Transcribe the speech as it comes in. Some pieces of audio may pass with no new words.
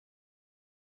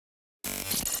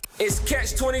It's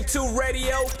Catch 22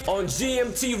 Radio on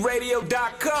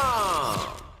GMTradio.com.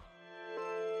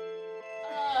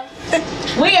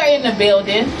 We are in the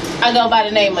building. I go by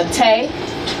the name of Tay,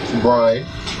 Brian,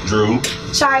 Drew,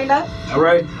 China. All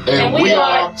right. and we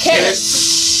are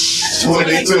Catch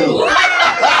 22.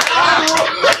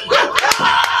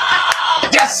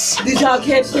 Yes. Did y'all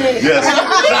catch that? Yes.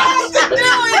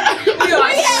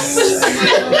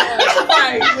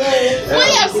 We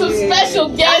have some special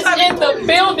guests in the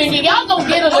building, and y'all gonna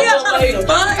get a little later.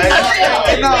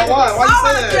 Hey, no, why you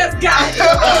say that?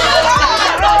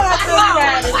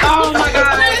 Oh my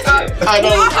God. I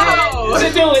know. To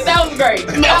do it, that was great.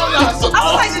 That was awesome. I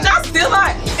was like, did y'all still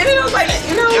like? And it was like,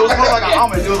 you know. It was more like an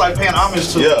homage. It was like paying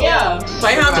homage to. Yeah.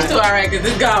 Pay homage to our record.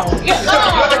 It's gone.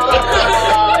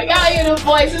 Oh, y'all hear the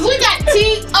voices. We got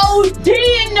TOD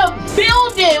in the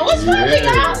building. What's up,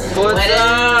 guys? What's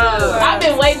up? I've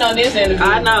been waiting on this interview.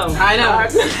 I know.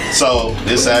 So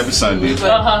this Sabbath Sunday,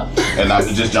 and I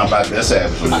can just jump out there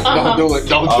Sabbath. Don't do it.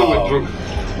 Don't do it, Drew.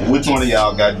 Which one of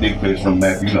y'all got dick pics from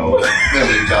Mathew Knowles?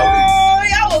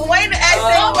 Y'all was waiting to ask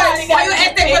that question. Why you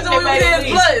asked that question when we were in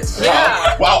Blushhh?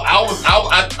 Yeah. Well, I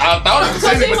thought it was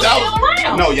saying it, but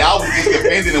y'all was just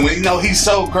defending him. He's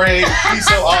so great, he's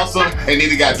so awesome, and then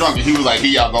he got drunk and he was like, "Here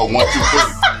y'all go, 1, 2, 3."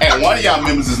 And one of y'all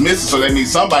members is missing, so that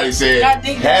means somebody said,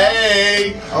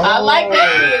 "Hey." I like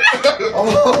that.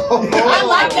 I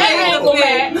like that angle,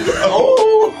 man.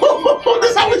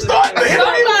 That's how we started.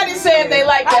 Somebody said they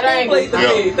like that angle.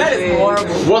 That is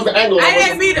horrible. What's the angle? It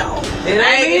ain't me though. It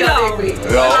ain't me though.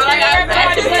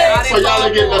 So y'all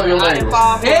ain't getting none of your angles.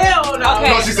 Hell no.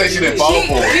 No, she said she didn't fall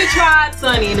for it. He tried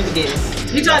Sonny in the beginning.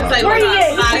 He tried to say, he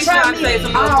tried to say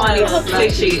some more funny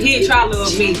slick shit. He ain't tried to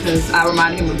love me because I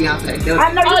reminded him of Beyonce.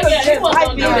 I know you he wasn't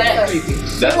gonna do that. He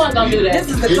wasn't gonna do that. This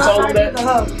is the He told close me I that? get to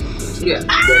her. Yeah.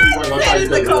 This is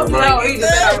the close No, he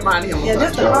just said I reminded him of Yeah, this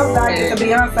is the close I get to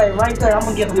Beyonce right there. I'm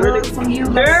gonna get a hug from you,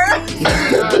 girl.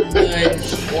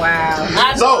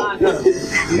 Wow. So,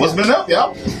 what's been up,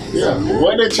 y'all? Yeah.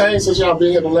 What did change since y'all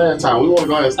been here the last time? We want to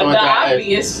go ahead and start The that.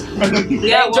 obvious.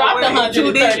 Yeah, They dropped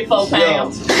 134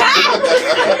 pounds.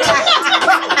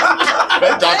 They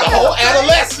dropped the whole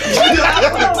adolescence.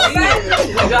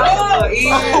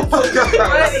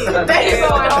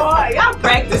 Y'all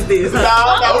practice this. You know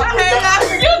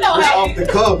how Off the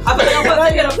cuff. I think I'm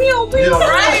gonna get a pew.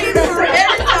 Right? Every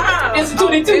time. it's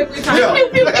 22. Yeah.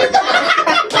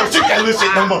 Don't shoot that little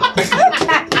shit no more.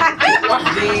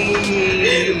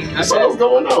 So what's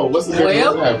going on? What's the difference?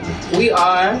 Well, What's happening? we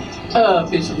are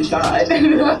officially tied.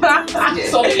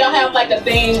 So do y'all have like a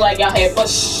thing like y'all have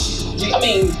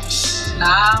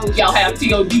y'all have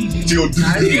TOD.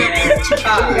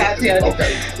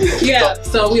 Yeah,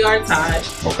 so we are tied.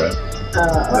 Okay.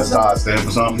 Let's stand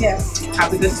for something. Yeah.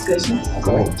 Topic of discussion.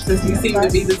 Cool. Since you seem to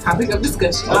be the topic of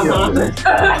discussion.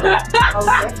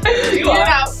 You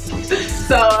know.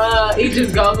 So it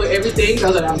just goes with everything,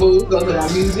 goes with our mood, goes with our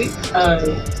music.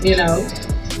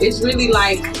 It's really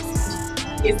like,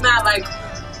 it's not like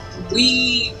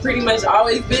we pretty much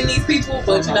always been these people,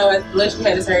 but as Blushhh, we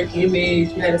had a certain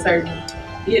image, we had a certain,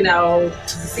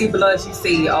 See Blushhh, you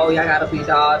see, oh, y'all gotta be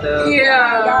dolled up.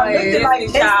 Y'all looking like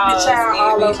Destiny Child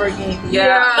all over again.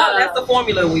 Yeah. No, that's the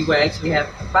formula we were actually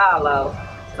having to follow.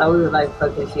 So we were like,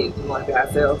 fuck that shit, we want to be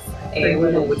ourselves. And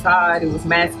we went with Todd, it was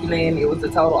masculine, it was the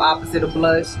total opposite of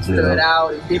Blushhh, stood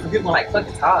out. Different people were like, fuck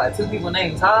it, Todd. 2 people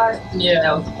named Todd. Yeah.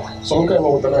 That was the point. So who came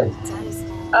up with the name?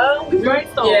 We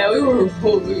brainstormed. Yeah, we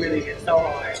really get so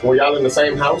hard. Were y'all in the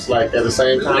same house, like at the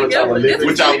same time? Y'all were living?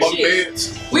 With y'all bunk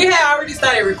beds? We had already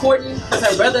started recording because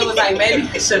her brother was like, maybe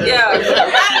he should have. Yeah.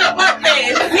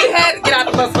 He had to get out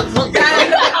the bus.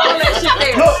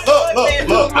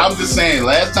 Look. I'm just saying,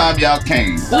 last time y'all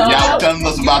came, y'all were telling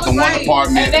us about the one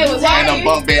apartment And they was and a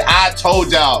bunk bed. I told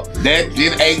y'all that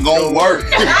it ain't gonna work.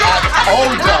 I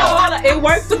told y'all. It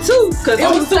worked for 2 because it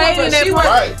was staying in that part.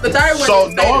 Right. The third one. So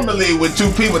normally with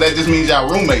 2 people, that just means y'all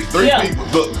roommates. 3 people,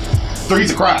 look, 3's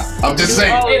a crime. I'm just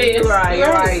saying. It is. Right.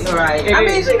 I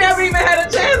mean, she never even had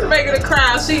a chance to make it a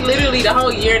crowd. She literally, the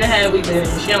whole year and a half we been,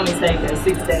 she only stayed there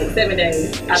 6 days, 7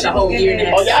 days out the whole year and a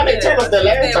half. Oh, y'all didn't tell us that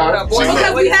last time.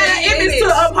 Because we had an image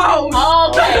to uphold.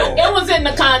 Okay, it was in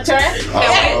the contract.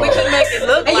 We couldn't make it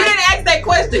look And you like didn't ask that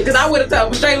question, because I would have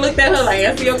told straight looked at her like,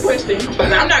 answer your question.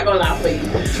 But I'm not going to lie for you.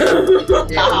 y'all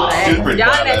didn't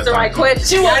ask the right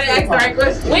question. Y'all didn't ask the right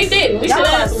question. We didn't. We should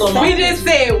ask a little more. We just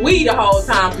said we the whole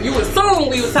time. You assume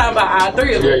we was talking about our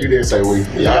 3 of Yeah, them. you did say we.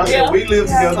 Y'all said we live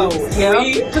together.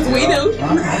 Because we do.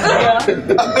 Yeah.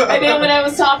 And then when they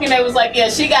was talking, they was like, yeah,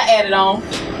 she got added on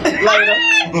later.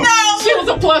 No. She was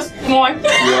a +1.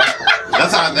 Yeah.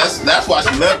 That's why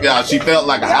she left y'all. She felt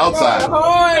like an outsider.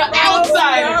 Hard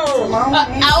Outsider.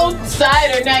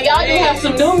 outsider. Now y'all do have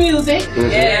some new music.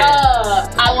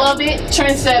 I love it.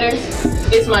 Trendsetters.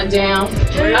 It's my jam.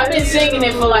 I've been singing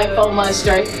it for like 4 months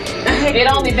straight. It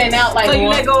only been out like So you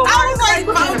one. let go of work? I was like,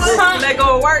 You let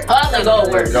go of work? I let go of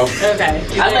work. Okay.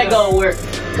 I let go of work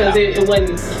because it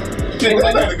wasn't. We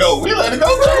let it go. We let it go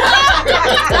too.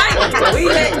 We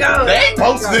let go. They ain't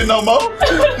posting it no more.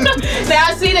 Now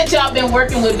I see that y'all been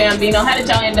working with Bambino. How did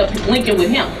y'all end up linking with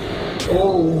him?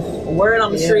 Word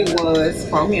on the street was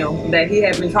from him that he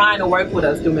had been trying to work with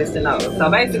us through Mr. Knowles. So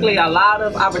basically, a lot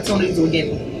of opportunities were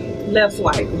getting left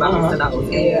swipe by Mr. Knowles.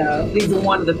 And these were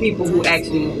one of the people who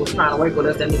actually was trying to work with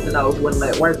us, and Mr. Knowles wouldn't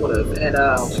let work with us. And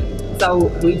so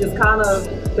we just kind of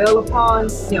fell upon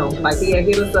him. Like, he had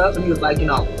hit us up, and he was like,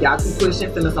 y'all keep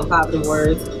pushing, send us some positive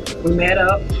words. We met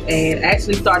up and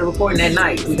actually started recording that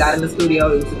night. We got in the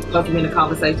studio. It was a 20-minute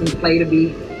conversation. We played a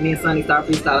beat. Me and Sonny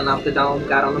started freestyling off the dome.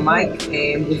 Got on the mic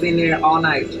and was in there all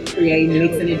night, creating,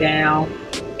 mixing it down.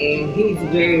 And he's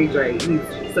very great. He's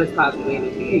such positive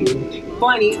energy. He's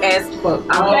funny as fuck.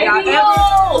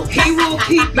 He will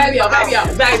keep baby out.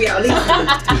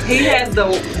 He has the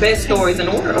best stories in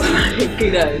the world.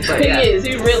 He does. But He is.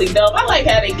 He really dope. I like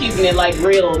how they keeping it like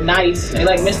real nice. They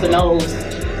like Mr. Knowles.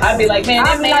 I'd be like, man,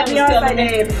 that man was telling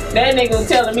me, that nigga was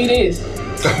telling me this.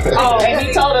 And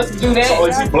he told us to do that. So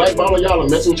is he blackballing y'all or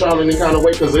messing with y'all in any kind of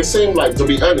way? Because it seemed like, to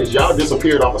be honest, y'all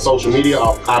disappeared off of social media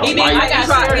out of life. He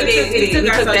took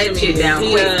that shit down.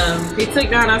 He took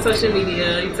down our social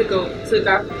media. He took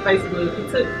our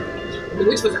Facebook.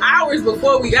 Which was hours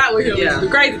before we got with him. Yeah. The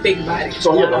crazy thing about it.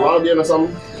 So he had the wrong in or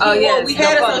something? Oh yeah, we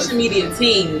had a social media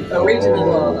team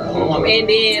originally, and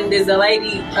then there's a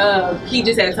lady. He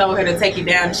just had told her to take it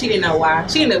down. She didn't know why.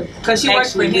 She ended up because she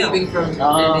worked for him.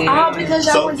 Because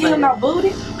y'all weren't giving no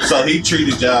booty. So he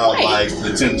treated y'all like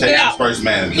the Temptations first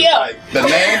manager. Yeah. Like the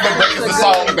name, the records, the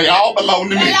song, they all belong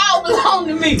to me. They all belong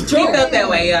to me. He felt that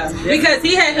way, because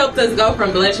he had helped us go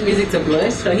from Blushhh music to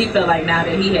Blushhh. So he felt like now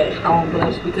that he had owned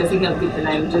Blushhh because he helped get the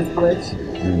name just Blushhh.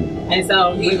 And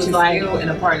so he was like in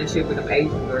a partnership with an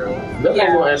Asian girl. That's what I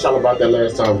was going to ask y'all about that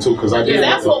last time too, because I did. Yeah,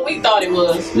 that's what we thought it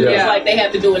was. Yeah. It's like they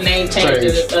had to do a name change to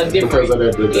a different. Because of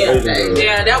that,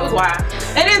 yeah, that was why.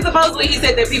 And then supposedly he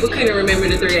said that people couldn't remember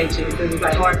the 3 H's. It was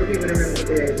like hard for people to remember the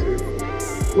 3 H's.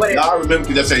 Whatever. No, I remember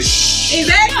because they say shh.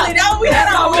 Exactly. That we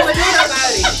had all really good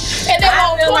about it. And they I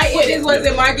won't feel like with it just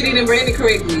wasn't marketed and branded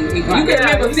correctly. You can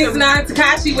remember 6ix9ine,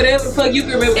 Tekashi, whatever the fuck you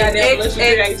can remember.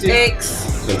 X.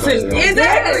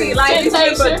 Exactly. Like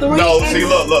no, see,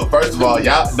 look. First of all,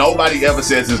 y'all, nobody ever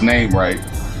says his name right.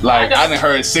 Like I done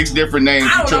heard 6 different names.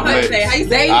 I don't know how you say. How you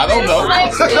say? I don't know.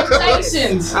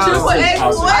 Temptations. Triple X.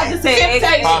 I just said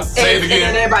X. Say it again.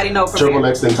 And everybody know from Triple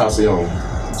X Tentacion.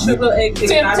 Triple X.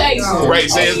 Temptations. Ray,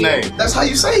 say his name. That's how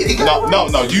you say it.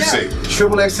 No, you say it.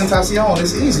 Triple X Tentacion.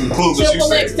 It's easy.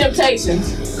 Triple X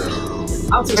Temptations.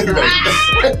 I'm too sorry.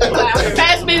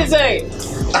 Pass me the same.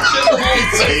 I'm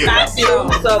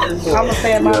gonna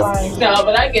say my life. No,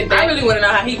 but I get that. I really want to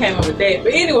know how he came up with that.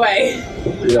 But anyway,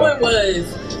 what was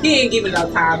he ain't giving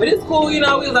no time, but it's cool. We was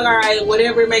like, all right,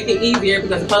 whatever, make it easier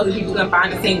because supposedly people couldn't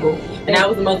find a single, and that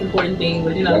was the most important thing.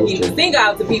 But he was single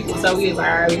out to people, so we was like,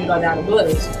 all right, we can go down to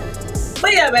Blushhh.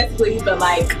 But yeah, basically he felt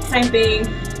like same thing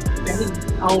that he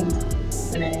owned.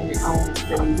 And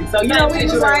so we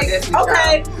was like,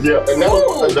 okay. Yeah, and that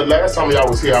was, the last time y'all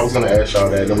was here, I was gonna ask y'all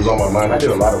that. It was on my mind. I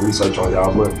did a lot of research on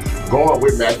y'all, but going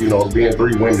with Mathew Knowles, being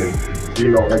 3 women,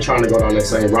 and trying to go down that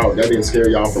same route, that didn't scare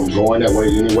y'all from going that way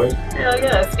anyway? Hell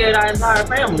yeah, it scared our entire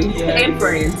family and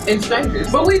friends and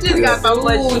strangers. But we just got so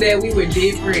cool that we were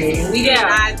different. We did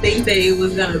not think that it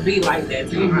was gonna be like that.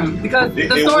 Mm-hmm. Because the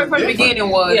story from the beginning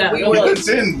was we couldn't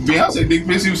send Beyonce dick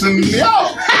pics. He was sending me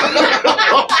out.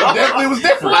 It definitely was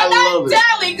different. I love it.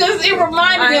 Tally, because it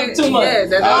reminded him too much.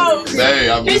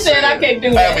 He said I can't do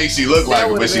that. I mean, she looked like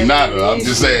her, but she not her. I'm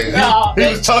just saying. He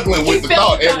was tugging with the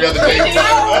thought every other day.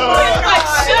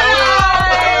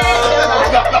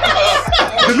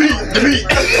 Delete.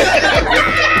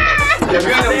 If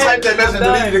you ain't type that message and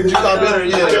delete it because you thought better, I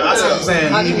see what I'm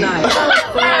saying. I do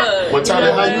not. Well,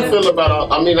 Tanya, how you feel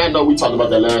about, I know we talked about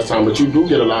that last time, but you do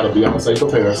get a lot of Beyonce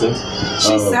comparisons.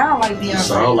 She sound like Beyonce.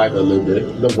 Sound like a little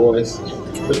bit. The voice,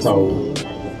 the tone.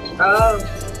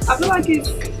 I feel like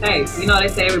it's, they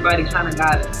say everybody kind of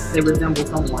they resemble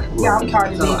someone. Yeah, I'm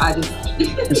Cardi B. So I just,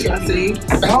 see.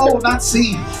 No, not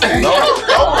C. No.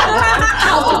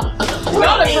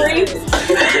 Don't agree.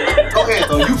 Go ahead,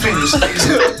 though. You finish.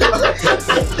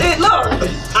 Look,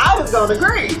 I was going to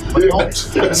agree.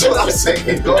 That's what I'm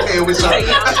saying. Go ahead with your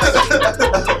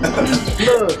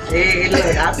Look,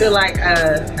 I feel like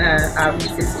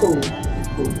it's cool. It's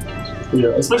cool. Yeah,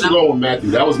 especially going with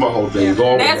Matthew. That was my whole thing.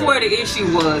 That's where the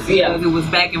issue was. Because it was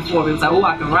back and forth. It was like, oh,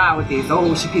 I can ride with this.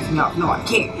 Oh, she pissed me off. No, I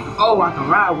can't. Oh, I can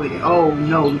ride with it. Oh,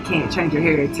 no, you can't change your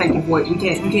hair. Take your voice. You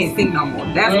can't sing no more.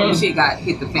 That's when the shit got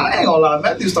hit the fan. I ain't gonna lie,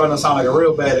 Matthew's starting to sound like a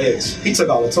real bad ex. He took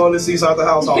all the toilet seats out the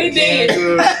house, all the canned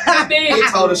goods. He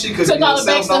told her she couldn't all the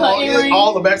backs to her earrings.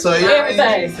 All the backs to her earrings.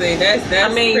 Everything.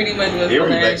 That's pretty much what's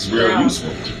Earring backs is real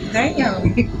useful.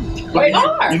 Damn. They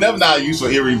are. You never know how useful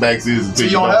earring backs is until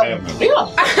you don't have them.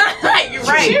 Yeah. You're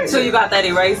right. So you got that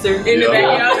eraser In the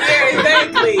back. Yeah,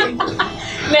 exactly.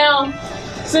 Now,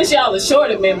 since y'all a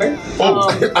shorter member,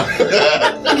 Todd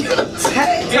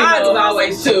was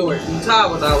always to her.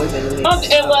 Todd was always in the mix.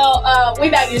 okay, well, we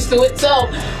not used to it, so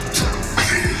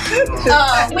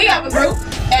we have a group,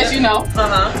 as you know.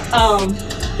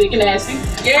 Thick and nasty.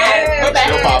 Yeah, we're back.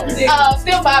 Still popping.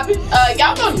 Still popping.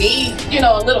 Y'all gonna need,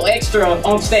 a little extra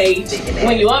on stage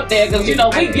when you're up there, because we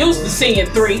used to seeing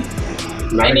 3,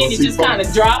 and then it just kind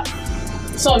of dropped.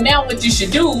 So now what you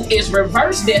should do is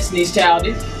reverse Destiny's Child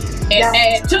and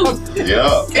add 2.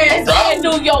 Yeah. And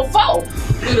do your 4.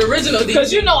 Do the original.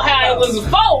 Because you know how it was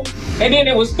 4, and then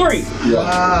it was 3.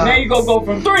 Yeah. Now you go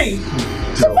from 3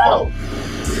 to 4.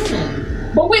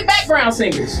 But we're background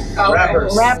singers.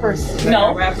 Rappers.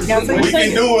 No. Rappers. We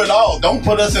can do it all. Don't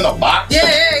put us in a box. Yeah.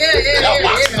 Y'all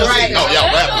boxing us in. No,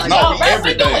 y'all rappers. No, we We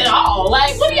do everything. it all.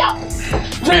 Like, what do y'all?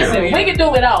 Listen, we can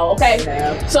do it all, okay?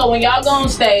 So when y'all go on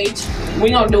stage,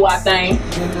 we gonna do our thing.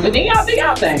 But then y'all do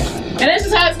y'all thing. And this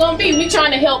is how it's gonna be. We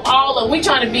trying to help we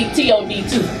trying to beat TOD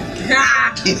too.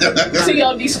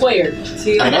 TOD squared.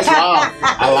 And that's wild.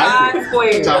 I like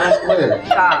it. Todd Squared.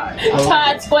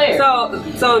 Todd squared.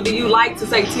 So do you like to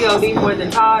say TOD more than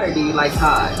Todd, or do you like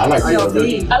Todd? I like TOD.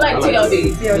 I like TOD.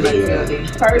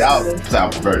 Y'all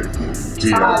sound very.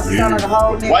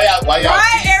 Why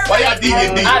y'all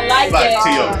DND? I like that.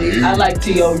 TOD? I like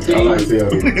TOD. I like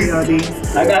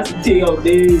TOD. I got some TOD.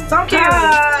 So I'm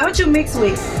curious, what you mix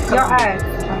with? Your eyes.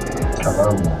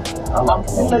 I like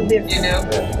She look different. You know?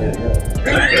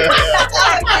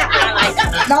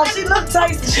 No, she look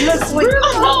tasty. She look sweet.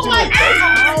 Oh my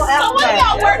God. So what are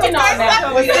y'all working on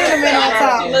now? With cinnamon on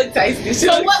top. She look tasty.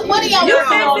 So what are y'all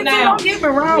working on now? Don't get me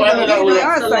wrong, but you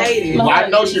Beyonce. I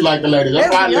know she like the lady.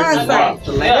 That's why I live in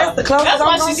the That's the closest That's I'm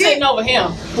why gonna she's sitting get. over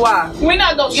him. Why? We're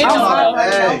not gonna get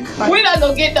we're not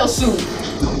gonna get no suit.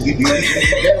 You know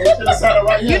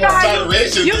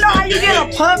how you get a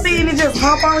puppy and it just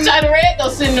hop on you? China Red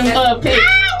gonna send them pics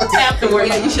afterwards.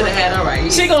 Yeah, you should have had her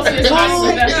right. She gonna send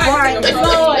Right.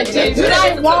 Lord, She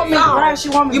don't want me to rap. She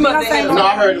want me to Beyonce. No,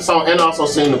 I heard the song and also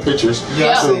seen the pictures.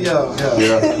 Yeah.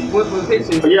 What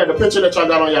pictures? Yeah, the picture that y'all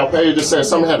got on y'all page, it said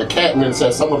something had a cat and it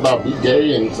said something about be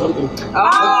gay and something.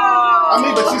 I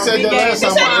mean, but she said that last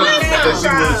time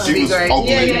that she was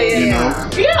open, you know.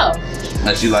 Yeah.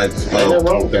 And she like, Ain't nothing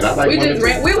wrong with that. I like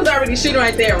we was already shooting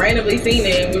right there, randomly seen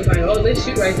it, and we was like, oh, let's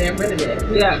shoot right there in front of that.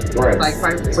 Yeah. Right. Like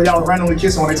perfect. So y'all was randomly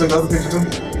kissing when they took the other picture too?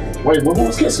 Wait, who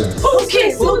was kissing? Who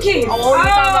kiss? Oh, you talking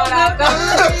about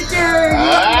that picture?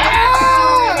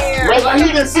 Right, like he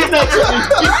didn't see that to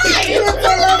me. It was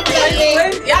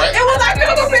like a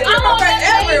little bit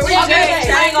forever. We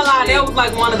I ain't gonna lie, that was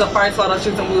like one of the first photo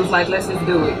shoots, and we was like, let's just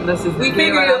do it. We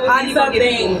figured it would be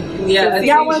something. Yeah.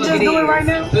 Y'all want to just do it right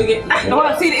now?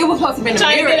 Well, see, it was supposed to be in the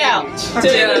Trying to mirror. get out.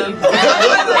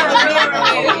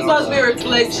 It was supposed to be a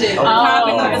reflection.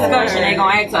 Topic of discussion ain't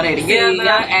gonna act so they together.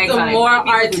 Act so Some they more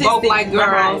artistic. Both like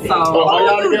girls, so Are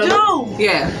y'all You together? do.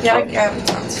 yeah. Yeah, I got to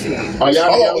talk to you. Are y'all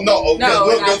Oh together? no! No,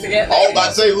 Look, not together. I was about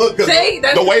to say, look, cause See,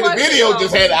 that's the way the the video question.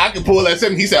 just had, I could pull that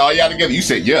something. He said, "Are y'all together?" You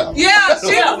said, "Yeah." Yeah,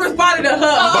 she was responding to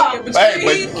her. But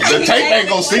the tape ain't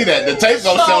gonna see that. The tape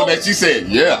gonna show that she said,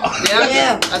 "Yeah."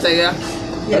 Yeah. I say yeah.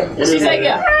 She said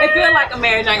yeah. It feels like a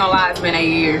marriage ain't gonna lie. It's been 8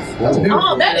 years.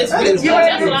 Oh, that is beautiful.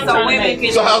 That's what I'm So trying to women make.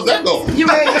 can. So how's that going? You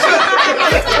ready?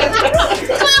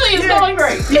 Clearly it's going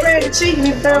great. You ready to cheat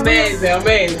and throw me?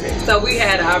 Amazing. So we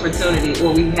had an opportunity,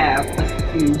 well, we have a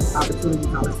few opportunities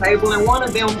on the table, and one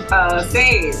of them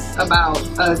said about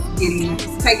us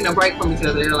taking a break from each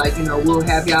other. They're like, we'll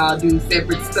have y'all do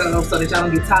separate stuff so that y'all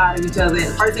don't get tired of each other. And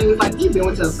the first thing was like, we've been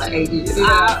with each other for 8 years.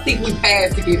 I think we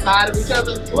passed to get tired of each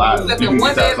other. Wow, Except you in can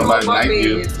one tell bedroom, somebody one 9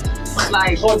 years. bed.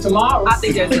 Like, Or tomorrow. I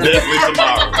think that's Definitely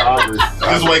tomorrow.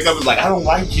 Just wake up and like, I don't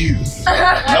like you.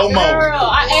 No more. Girl,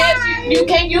 I asked you, you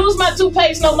can't use my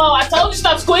toothpaste no more. I told you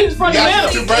stop squeezing from the Y'all share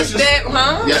middle. toothbrushes?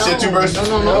 Huh? Y'all share toothbrushes?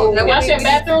 No. Y'all share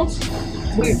bathrooms?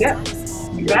 we got.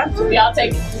 Y'all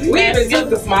take We even took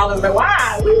the smallest, but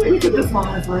why? We took the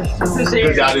smallest restroom.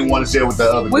 Because y'all didn't want to share with the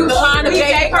other We girls. was trying to We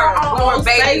gave gave her more own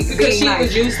babies space because she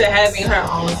was used to having her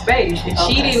own space, and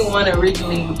she Okay. didn't want to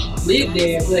originally live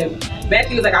there. But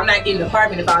Matthew was like, I'm not getting the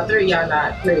apartment if all three of y'all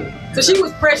not ready. So she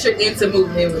was pressured into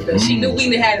moving in with us. She knew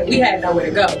we had nowhere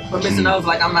to go. But Mr. Knowles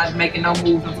like, I'm not making no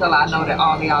moves until I know that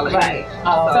all of y'all are right.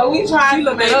 So we tried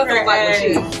to make her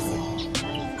like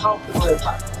comfortable.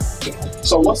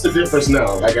 So what's the difference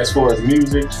now? Like as far as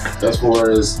music, as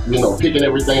far as, you know, picking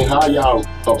everything, how y'all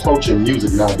approaching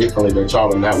music now differently that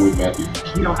y'all are not with Matthew?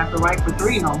 You don't have to write for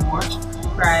 3 no more.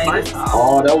 Right.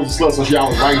 Oh, that was a slut, so y'all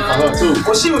was writing for her too.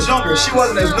 Well, she was younger. She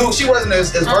wasn't as new. She wasn't as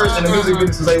versed in the music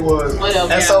business as they was.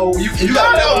 And so you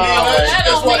gotta know me.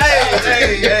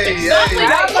 Hey.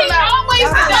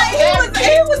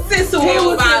 He was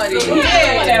sensual about it.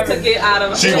 Yeah, to get out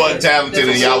of. She wasn't talented,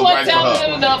 and y'all was writing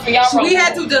for her. We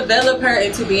had to develop her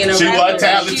into being a rapper. She was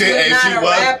talented, she was and not she a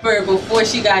was rapper before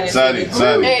she got into the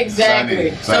group.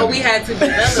 Exactly. So we had to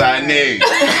develop Sunny.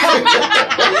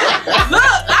 Look,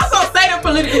 I was gonna say the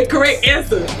politically correct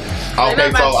answer.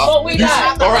 Okay, so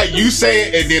all right, you say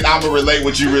it, and then I'm gonna relate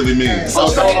what you really mean.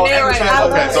 So go ahead.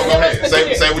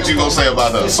 Say what you gonna say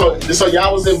about her. So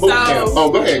y'all was in boot camp. Oh,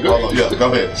 go ahead. Yeah,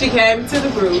 go ahead. She came to the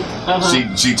group.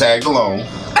 She tagged along.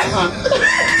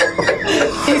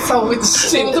 He's so with the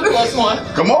shit. She was a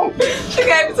 +1. Come on. She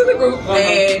came into the group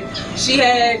and she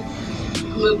had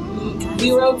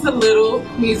 0 to little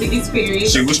music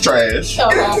experience. She was trash.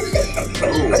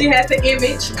 She had the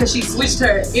image because she switched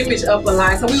her image up a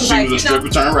lot. So we was she was a stripper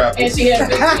turned rapper. And she had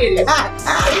big titties.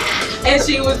 And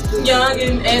she was young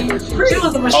and pretty. She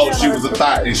was a she was a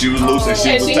thought and she was loose and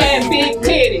she had big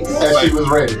titties. And she was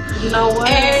ready. You know what?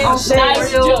 And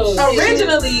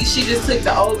originally she just took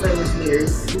the old English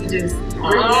lyrics. We just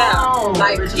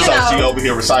like she over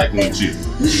here recycling shit.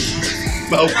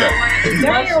 Okay.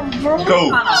 Damn, bro.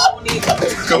 Cool.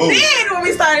 Then when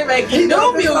we started making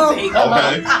new music, we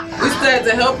started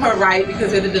to help her write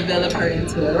because we had to develop her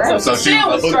into a rapper. So she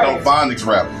was hooked on phonics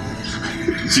rapper.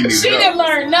 She didn't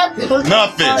learn nothing.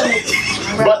 Nothing.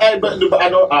 But I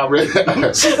know I read.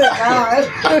 She's like, God.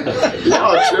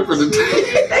 Y'all tripping today.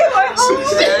 She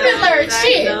didn't learn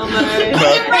shit. You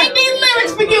made these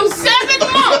lyrics for you 7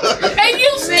 months, and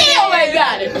you still ain't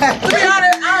got it. To be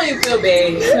honest, I don't even feel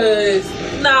bad because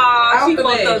she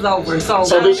fucked us over.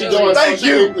 So did she doing? Thank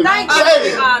you. Thank you. To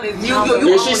be honest,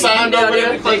 you she signed over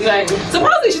there? Exactly.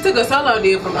 Supposedly she took a solo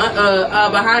deal from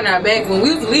behind our back when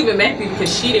we was leaving Matthew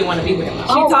because she didn't want to be with him.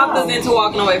 She talked us into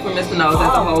walking away from Mr. Knowles.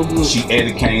 That's the whole group. She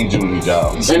Eddie Kane Jr.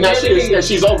 job. And now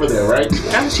she's over there, right?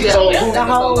 The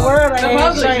whole world.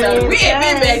 We ain't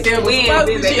been back there. We ain't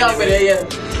been back over there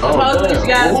yet. Supposedly she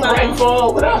got writing for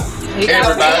over there?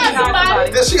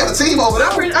 Everybody. She got a team over there.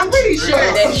 I'm pretty sure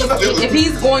that if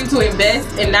he's going to invest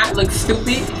and not look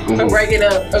stupid for breaking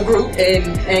up a group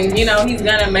and you know he's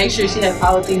gonna make sure she has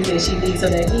all the things that she needs so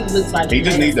that he looks like he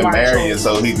just needs to marry her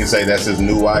so he can say that's his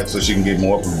new wife so she can get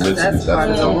more publicity. That's I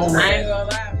ain't gonna lie.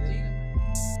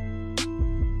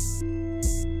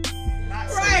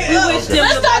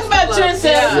 Let's talk about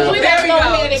trendsetters. We gotta go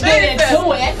ahead and get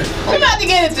into it. We're about to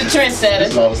get into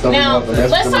trendsetters. Now,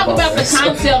 let's talk about the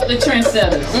concept of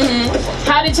trendsetters.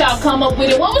 How did y'all come up with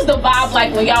it? What was the vibe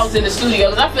like when y'all was in the studio?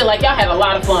 Because I feel like y'all had a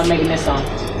lot of fun making this song.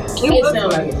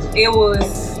 It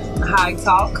was high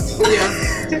talk.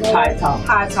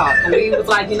 High talk. And we was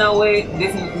like, you know what?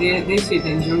 This shit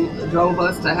then drove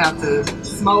us to have to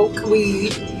smoke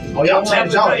weed. Oh, y'all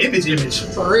changed y'all image.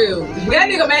 For real. That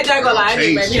nigga Matt, I ain't gonna lie. I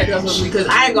didn't make me because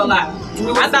I ain't gonna lie.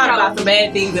 I thought about some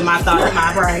bad things in my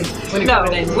brain.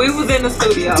 We was in the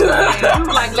studio. And we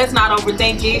were like, let's not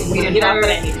overthink it. We didn't get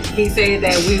that. He said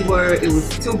that it was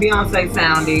too Beyonce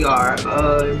soundy or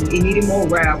it needed more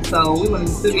rap. So we went in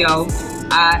the studio.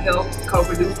 I helped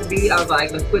co-produce the beat. I was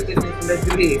like, let's put this in, let's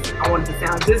do this. I wanted to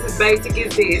sound just as basic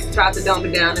as this. Tried to dumb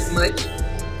it down as much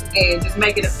and just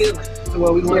make it a feeling. To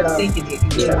where we weren't thinking it.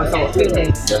 We weren't so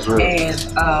feeling. That's right. And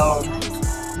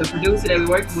the producer that we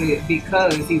worked with,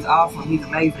 because he's awesome, he's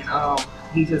amazing.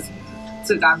 He just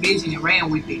took our vision and ran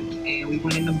with it. And we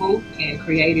went in the booth and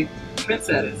created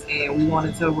trendsetters. And we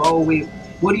wanted to roll with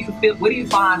what do you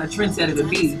find a trendsetter to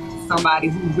be? Somebody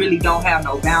who really don't have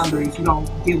no boundaries, who don't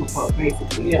give a fuck,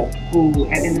 basically. Yeah. Who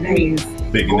at the end of the day is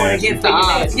going against the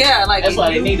odds. Yeah, like that's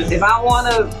why they need it. If I want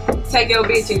to take your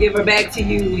bitch and give her back to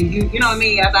you, and you know what I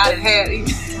mean? After I had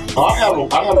I have a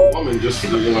woman just, you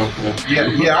know. Yeah,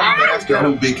 I'm gonna ask her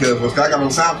who Big Cuz was. I got on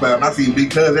SoundCloud and I see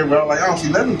Big Cuz everywhere. I'm like, I don't see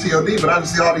nothing TOD, but I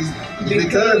just see all these Big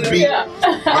Cuz beat. Yeah.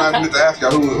 I meant to ask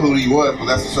y'all who he was, but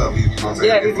that's what's up. You know what I'm saying?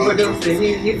 Yeah, he's a producer.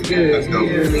 He's good. That's dope.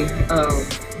 Really.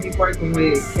 He's working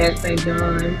with Cat St.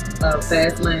 John,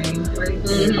 Fast Lane.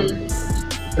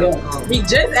 He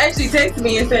just actually texted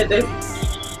me and said that.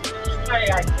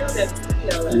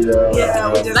 Yeah.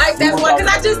 Like that's what, cause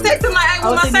I just texted him like, hey,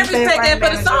 will my service take that for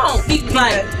the song? He was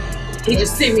like, he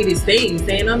just sent me this thing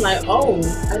saying, I'm like, oh,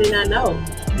 I did not know.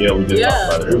 Yeah, we just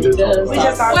talked about it. We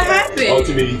just talked What about it. happened?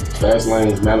 OTV Fast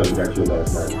Lane's manager got killed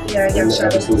last night. Yeah, in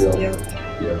the studio.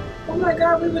 Yeah. Oh my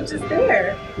God, we were just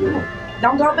there. Yeah.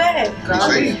 Don't go back.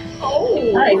 Oh.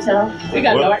 All right, y'all. We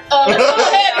got dark. Go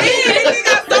ahead.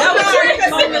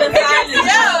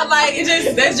 Yeah, like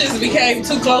that just became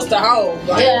too close to home.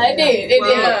 Like, Yeah, it did. It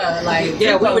did. yeah, like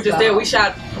Yeah, we were just there. We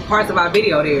shot parts of our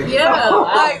video there. yeah,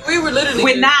 like we were literally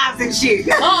With knives and shit.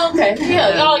 Oh, okay.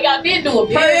 Yeah, y'all did do a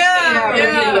person. yeah.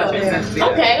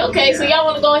 Okay. So y'all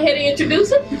want to go ahead and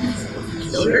introduce it?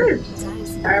 Sure.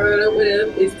 I wrote up with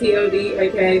him. It's TOD,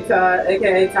 aka Todd,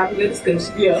 aka topic of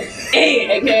discussion. Yeah.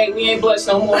 Okay, we ain't blush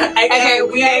no more. Okay,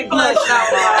 we ain't blush no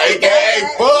more. AKA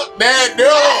fuck that dude.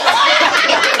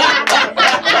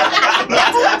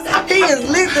 He is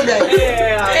lit today.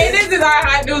 Yeah. And this is our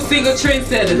hot new single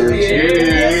trendsetter.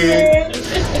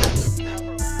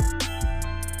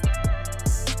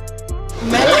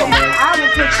 Man, I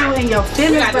would put you in your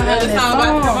feelings Got another behind song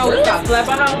about that what about Slap a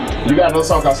Hoe? You got another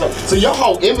song called something. So your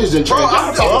whole image done changed.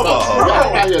 Y'all talking about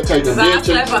y'all out here taking Slap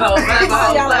a Hoe, Slap a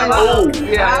Hoe, Slap a Hoe.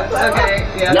 Yeah, okay.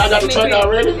 Yeah. Y'all got the track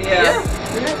already? Yeah.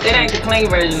 It ain't the clean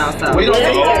version outside. We don't We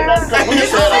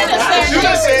just said You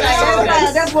just said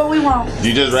it. That's what we want.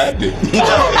 You just rapped it.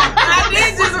 I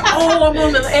did just, I'm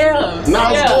on the air. No,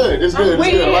 it's good. It's good.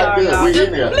 It's good. Like good. We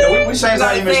in there. Yeah, we changed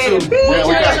our image too. Yeah,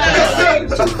 we got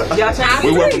Y'all changed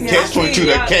We went from catch 22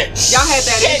 to catch. Y'all had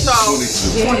that intro.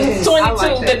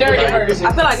 22, the dirty version. I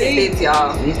feel like it fits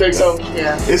y'all. You think so?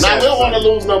 Yeah. Now we don't want to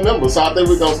lose no members, so I think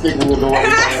we're gonna stick with the one.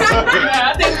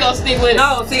 Yeah, I think we're gonna stick with it.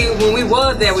 No, see, when we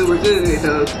was there, we were good.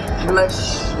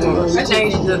 Blush. We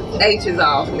changed the H's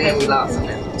off, and then we lost them.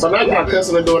 So now y'all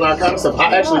cussing and doing all kind of stuff.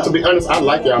 I actually, to be honest, I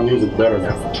like y'all music better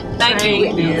now. Thank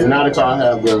you. Now that y'all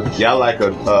have the Y'all like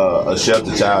a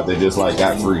shelter child that just like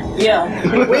got free. Yeah.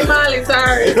 We finally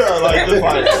sorry. Like just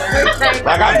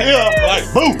like I'm here, like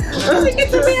boom.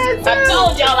 I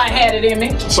told y'all I had it in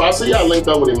me. So I see y'all linked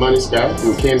up with Money Sky,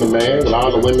 with Ken the Man, with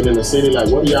all the women in the city. Like,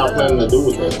 what are y'all planning to do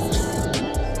with that?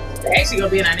 They're actually gonna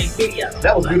be in our next video.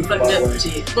 That was beautiful. Fucked up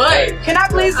shit. But Can I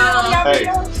please do y'all Hey,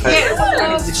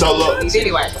 video? so look,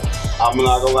 Anyway. I'm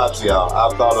not gonna lie to y'all.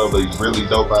 I've thought of a really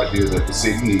dope idea that the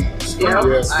city needs Yes,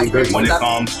 we agree. when it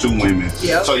comes to women.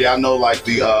 Yep. So y'all know like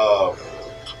the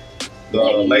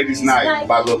Ladies Night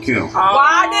by Lil' Kim.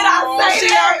 Why did I say she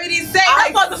that? already said that's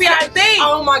supposed to be our thing.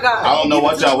 Oh my God. I don't know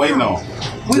what y'all waiting on.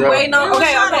 We waiting on.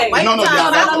 Okay. No,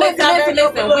 y'all.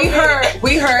 Listen.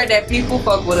 We heard that people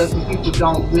fuck with us and people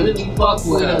don't really fuck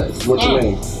with us. What you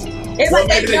mean? It's like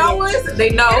they know us. They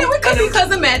know. And we could be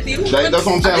cousin Matthew. That's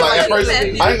what I'm saying. Like at first, I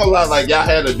ain't gonna lie. Like y'all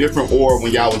had a different aura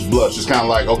when y'all was Blushh. It's kind of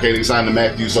like okay, they signed to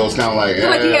Matthew, so it's kind of like I feel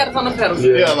like he had us on the pedal.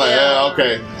 yeah, like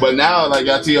okay. But now like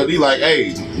y'all TOD, like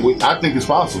hey, I think it's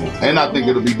possible, and I think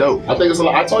it'll be dope. I think it's a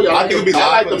lot. I told y'all, I think it'll be. I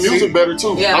like the music better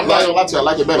too. Yeah. I'm not gonna lie to you, I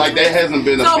like it better. Like that hasn't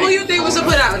been a So who thing. you think we should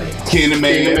put out there? Ken the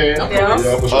Man.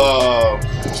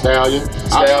 Stallion.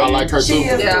 I like her too.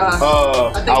 Yeah.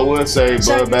 I would say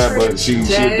Blood Bad, but she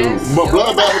do. But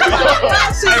Blood Bad would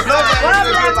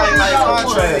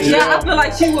be Yeah, I feel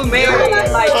like she would marry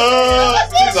like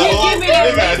she's a she whole give me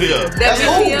that idea.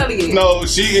 Missy Elliott. No,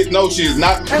 she is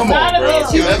not. Come on, bro.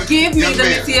 She would give me the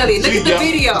Missy Elliott. Look at the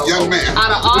video. Young man.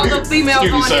 Out of all the females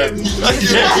Excuse me, on sir.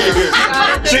 there.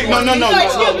 No.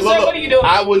 What are you doing?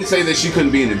 I wouldn't say that she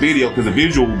couldn't be in the video because the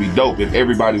visual would be dope if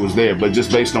everybody was there. But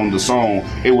just based on the song,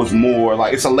 it was more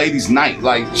like it's a ladies' night.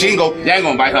 Like she ain't gonna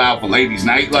invite her out for ladies'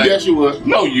 night. Like yes, you would.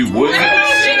 no, you wouldn't.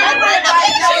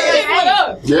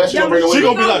 Yes, you bring She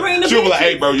gonna be like, she'll be like,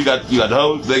 hey, bro, you got the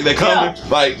hoes. They coming.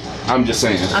 Like I'm just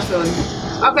saying. I feel you.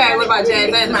 Okay, what about Jazz?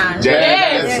 That's mine.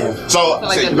 Jazz. So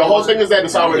the whole thing is that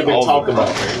it's already been talked about.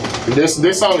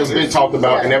 This song has been talked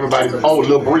about, and everybody's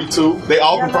Lil Bree too. they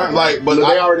all confirmed. Like, but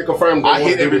They already confirmed. I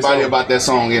hit everybody about that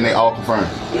song, and they all confirmed.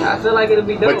 Yeah, I feel like it'll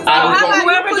be dope. But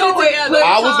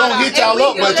I was gonna hit y'all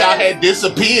up, but y'all had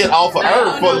disappeared off of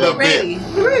Earth for a little bit.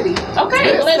 Ready.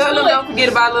 Okay, well, let's Tell them do don't it. forget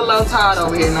about little old Todd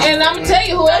over here. And I'm gonna tell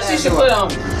you who else you should put on.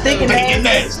 Thinking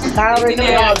that.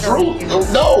 Nah, Drew.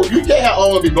 No, you can't have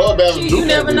all of the Blood Bad. You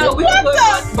never know. We can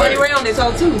put Buddy Ray on this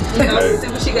hoe too. You know, see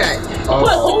what she got. Put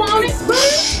who on it?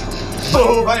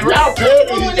 Y'all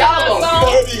petty. Y'all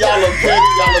are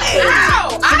petty.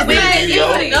 I said it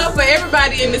was enough for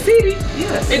everybody in the city.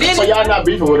 Yeah. And then So y'all not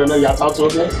beefing with her? Y'all talk to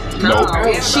her? no,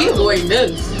 she avoiding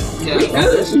us.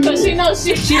 Because she knows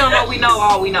she don't know we know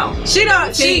all we know. She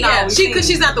don't. Because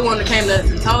she's not the one that came to us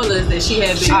and told us that she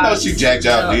had been. She knows she jacked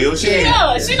y'all deal. She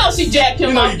knows she jacked him.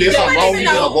 You know you did something wrong. You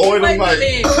just avoid them like.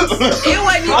 It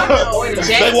wasn't even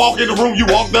They walk in the room, you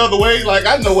walk the other way. Like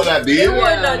I know what I did.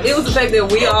 It was the fact that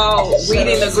we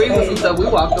didn't agree with some stuff. We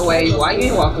walked away. Why you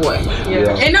didn't walk away?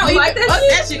 And no, like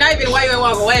that shit. Not even why you ain't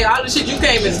walk away. All the shit you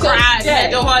came and cried,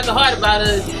 had your heart to heart about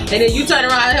us, and then you turn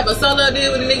around and have a solo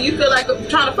deal with a nigga you feel like I'm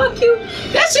trying to fuck you.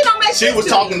 That shit don't make sense. She was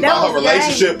talking about her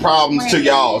relationship problems to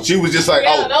y'all. She was just like,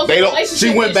 they don't.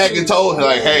 She went back and told her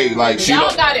like, hey, like she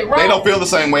y'all got it wrong. They don't feel the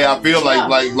same way I feel.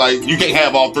 Like you can't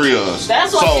have all three of us.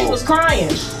 That's why she was crying.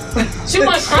 She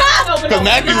was crying over because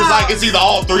Matthew was like, it's either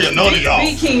all three or none of y'all.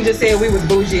 B King just said we was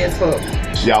bougie as fuck.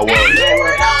 Y'all was.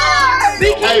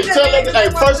 Hey,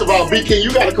 first of all, B King,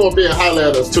 you gotta come up here and holler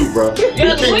at us too, bro.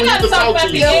 Yeah, we gotta talk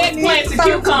about the eggplants and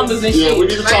cucumbers and shit. Yeah, we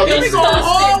need to talk to you.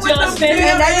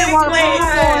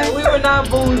 We were not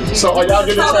bougie. So are y'all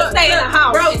getting stay in the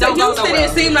house? Bro, so Houston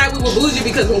didn't seem like we were bougie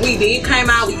because when we did came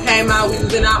out, we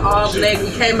was in our all black.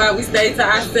 We came out, we stayed to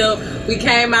ourselves. We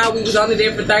came out, we was only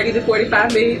there for 30 to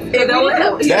 45 minutes. And that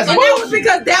was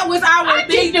because that was our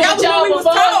thing. That was what we was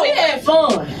told. We had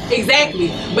fun. Exactly.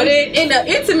 But in the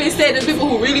intimate set, the people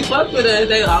who really fucked with us,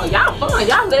 they y'all fun.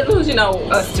 Y'all let loose,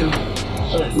 us too.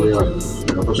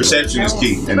 Perception is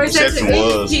key. And perception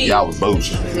was y'all was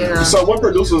bullshit. Yeah. So what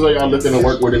producers are y'all looking to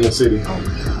work with in the city?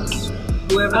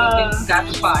 Whoever got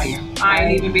the fire. I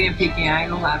ain't even being picky. I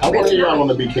ain't gonna lie. I want to hear y'all on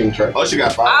the B King track. Oh, she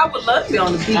got fire. I would love to be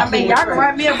on the B King. I mean, y'all can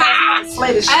write me about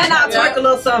slay the shit. And I'll twerk a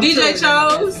little something. DJ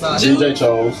Chose. DJ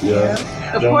Chose, yeah.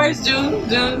 Of course, June.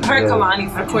 Her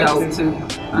Kalani's of course too.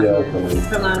 Yeah,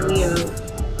 Kalani.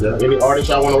 Yeah. Any artists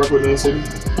y'all want to work with in the city?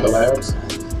 Collabs?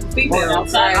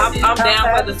 Females. I'm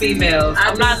down for the females.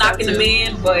 I'm not knocking the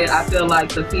men, but I feel like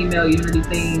the female unity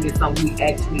thing is something we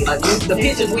actually like. The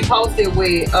pictures we posted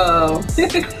with God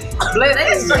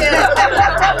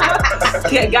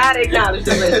acknowledged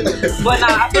it. But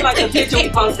I feel like the picture we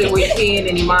posted with Ken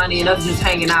and Imani and us just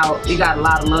hanging out, it got a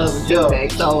lot of love and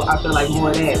feedback. So I feel like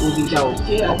more of that would be dope.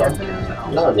 Yeah,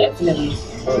 definitely.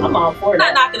 I'm all for that.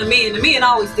 Not knocking the men. The men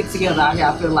always stick together out here.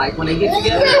 I feel like when they get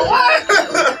together.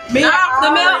 The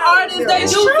male artists, they do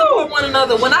support one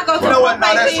another. When I go to the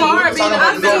it's hard being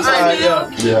I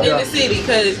in the city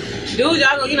because dudes,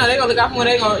 y'all gonna, they gonna look out for when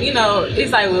they gonna,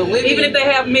 it's like with women. Even if they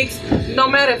have mixed, no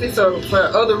matter if it's for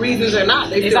other reasons or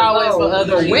not, it's always for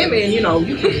other women. You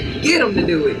can get them to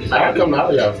do it. I come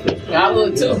out y'all. I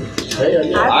would too.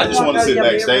 I just want to sit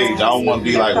backstage. I don't want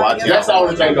to be like watching. That's the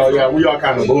only thing though. Yeah, we are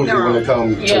kind of bougie when it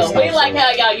comes. Yeah, we ain't like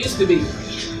how y'all used to be.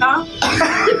 Huh?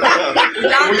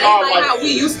 Y'all like how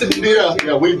we used to be.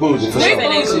 Yeah, we bougie. For sure.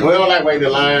 We don't like waiting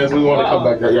in lines. We want to come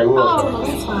back there. Yeah, we want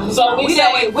to. So we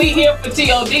say we here for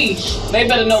TOD. They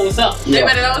better know what's up. They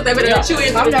better know. They better let you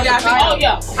in. Oh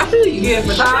yeah. I feel you here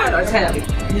for Todd or Tabby.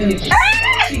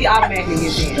 She automatically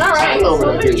gets in. All right. I know when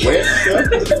I get wet.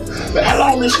 How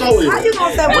long this show is? How you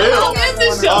gonna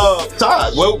say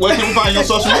Todd, where can we find your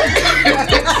social media?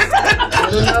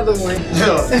 Another one.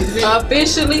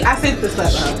 Officially, I sent this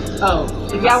up.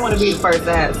 If y'all want to be the first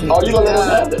to have it. Oh, you gonna let us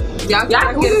have it? Y'all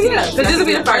can get it. Yeah. This will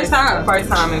be the first time. First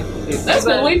time. That's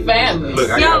when we family. Look,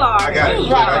 I got it.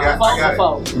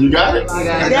 You got it?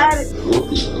 I got it.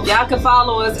 Y'all can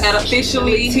follow us at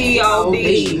officially TOD.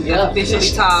 Officially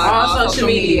Todd. On social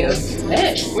media.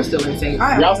 We're still in sync.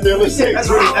 Y'all still in sync. That's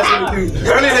really cute.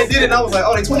 Earlier they did it and I was like,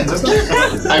 oh, they twins. Let's go.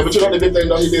 Hey, but you know the good thing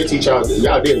though, he did teach y'all.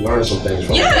 Y'all did learn some things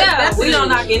from him. Yeah, we don't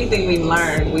knock anything we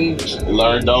learned. We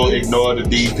learn, don't ignore the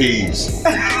DPs.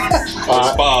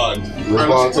 Respond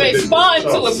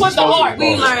to it. Put the heart.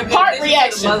 We learned heart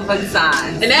reaction. Motherfucking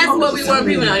signs. And that's what we want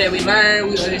people to know, that we learned,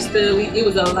 we understood. It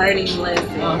was a learning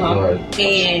lesson.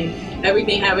 And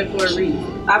everything happened for a reason.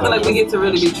 I feel like we get to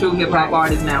really be true hip hop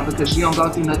artists now because you don't go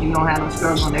through nothing, you don't have no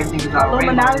struggle, and everything is all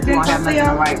rainbow. You don't have nothing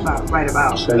to write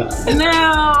about. And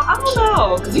now, I don't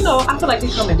know, because I feel like they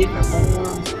come in different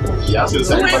forms. Y'all should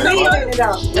say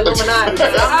Illuminati.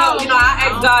 I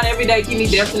ask God every day, keep me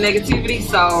deaf to negativity,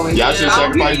 so. Y'all should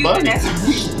sacrifice money.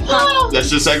 Let's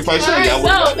just sacrifice money.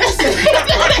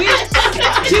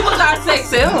 She was our sex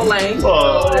sale lane.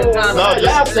 No,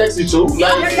 y'all sexy too.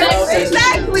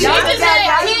 Exactly.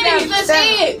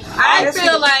 I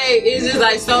feel like it's just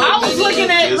like so. I was looking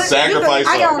at sacrifice.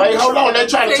 Wait, hold on. They're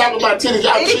trying to talk about titties.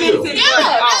 Y'all chill.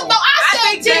 I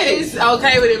think that it's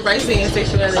okay with embracing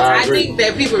sexuality. I think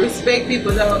that people respect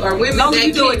people or women that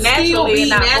can still be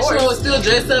natural and still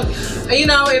dress up you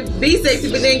know, be sexy,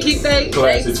 but then keep they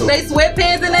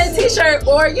sweatpants and that t-shirt,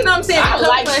 or you know what I'm saying? I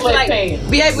like sweatpants.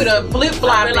 Be able to flip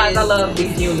flop. I love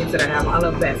these units that I have. I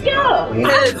love that. Yeah.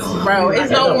 Bro,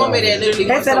 it's no woman that literally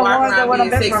wants to walk around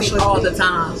being sexy all the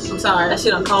time. I'm sorry, that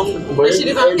shit uncomfortable. But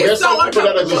there's some people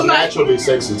that are just naturally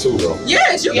sexy too, though.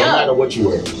 Yes, you no matter what you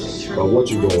wear. Or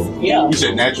what you doing? Yeah. You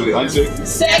said naturally unsexy?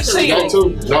 Sexy. That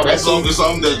too. No, that's some that's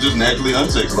just naturally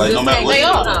unsexy. Like no matter what. They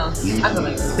are. I feel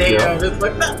like damn.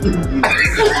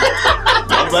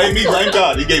 Don't blame me, blame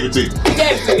God. He gave it to you. He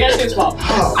gave it to you. That's his fault.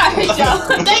 Alright, y'all.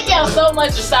 Thank y'all so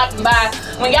much for stopping by.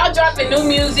 When y'all dropping new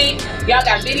music, y'all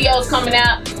got videos coming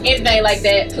out, anything like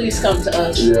that, please come to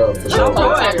us. Yeah, for sure. Come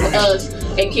talk to us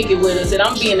and kick it with us. And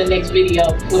I'm be in the next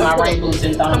video with my rain boots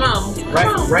and thong. Come on.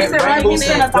 Rain boots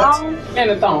and a thong.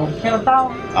 And a thong.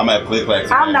 I'm at Click Clack.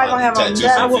 I'm not gonna have on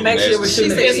that. I will make sure we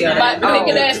shoot It's the but they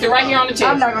can ask it right here on the chest.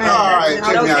 I'm not gonna have All right,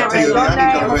 check me out, TOD. I need to go ahead and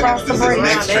do this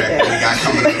next track that we got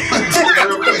coming up.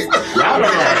 Real quick.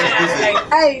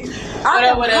 Hey,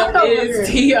 what up is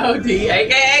TOD,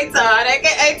 aka Todd,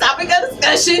 aka Topic of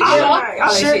Discussion.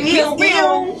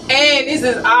 And this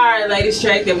is our latest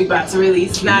track that we about to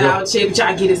release. Not out yet, but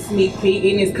y'all get a sneak peek,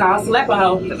 and it's called Slap a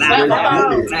Hoe.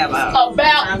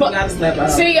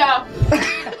 See y'all.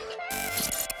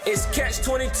 It's Catch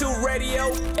 22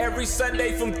 Radio every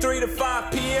Sunday from 3 to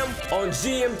 5 p.m. on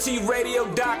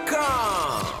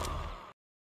GMTradio.com.